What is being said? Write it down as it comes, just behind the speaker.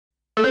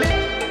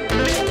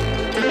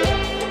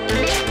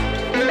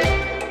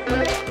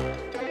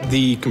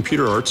The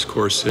computer arts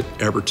course at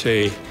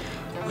Abertay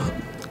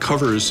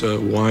covers a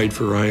wide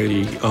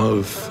variety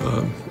of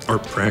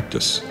art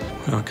practice,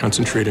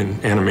 concentrated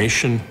in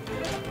animation,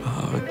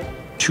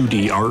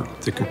 2D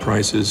art that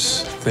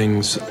comprises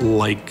things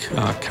like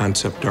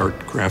concept art,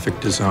 graphic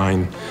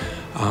design,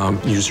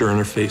 user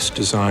interface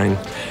design,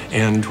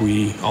 and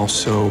we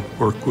also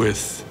work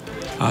with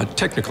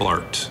technical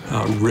art,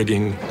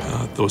 rigging,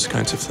 those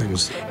kinds of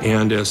things.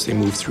 And as they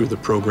move through the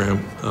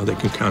program, they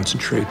can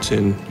concentrate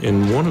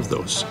in one of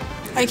those.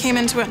 I came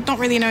into it not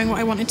really knowing what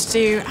I wanted to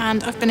do,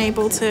 and I've been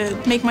able to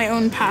make my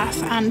own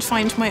path and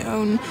find my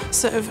own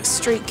sort of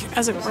streak,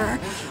 as it were.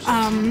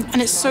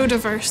 And it's so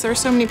diverse. There are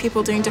so many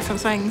people doing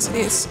different things.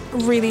 It's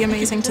really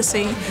amazing to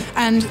see.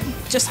 And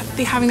just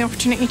having the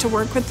opportunity to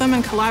work with them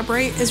and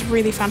collaborate is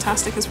really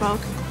fantastic as well.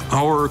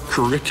 Our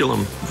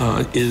curriculum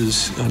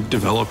is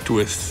developed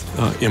with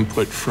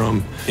input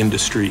from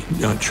industry,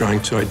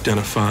 trying to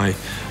identify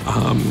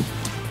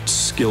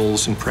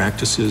skills and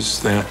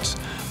practices that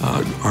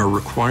are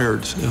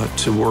required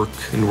to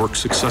work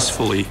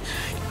successfully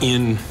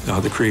in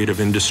the creative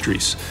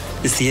industries.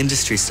 It's the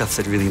industry stuff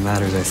that really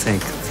matters, I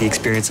think. The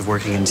experience of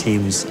working in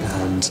teams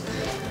and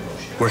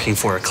working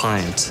for a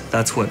client.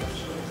 That's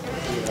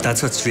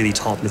what's really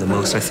taught me the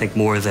most, I think,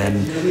 more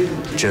than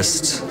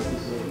just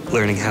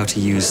learning how to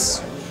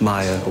use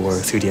Maya or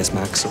 3ds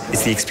Max.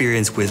 It's the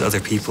experience with other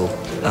people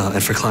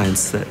and for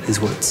clients that is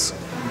what's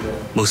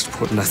most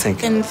important, I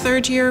think. In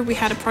third year, we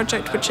had a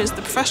project which is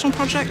the professional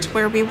project,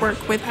 where we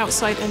work with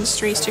outside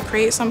industries to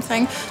create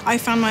something. I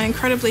found mine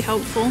incredibly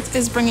helpful,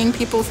 is bringing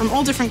people from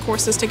all different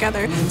courses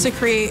together to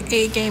create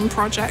a game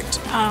project.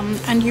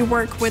 And you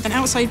work with an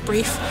outside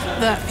brief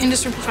that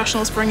industry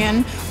professionals bring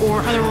in or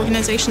other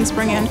organizations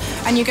bring in,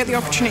 and you get the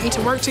opportunity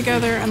to work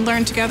together and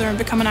learn together and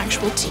become an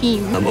actual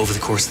team. Over the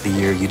course of the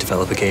year, you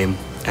develop a game,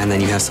 and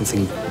then you have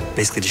something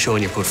basically to show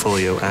in your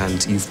portfolio,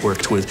 and you've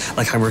worked with,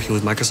 like I'm working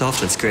with Microsoft,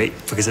 and it's great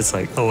because it's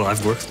like, oh, well,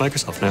 I've worked with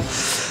Microsoft now.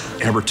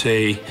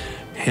 Abertay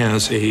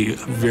has a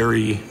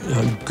very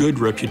good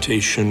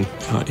reputation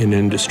in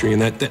industry,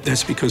 and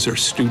that's because our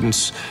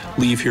students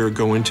leave here,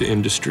 go into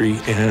industry,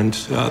 and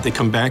they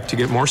come back to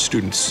get more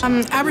students.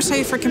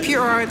 Abertay for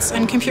computer arts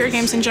and computer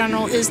games in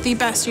general is the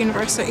best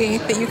university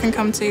that you can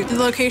come to. The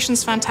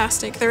location's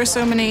fantastic. There are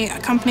so many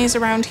companies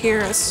around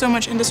here, so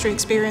much industry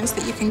experience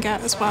that you can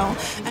get as well,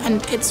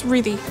 and it's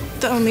really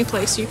the only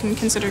place you can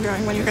consider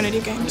going when you're going to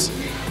do games.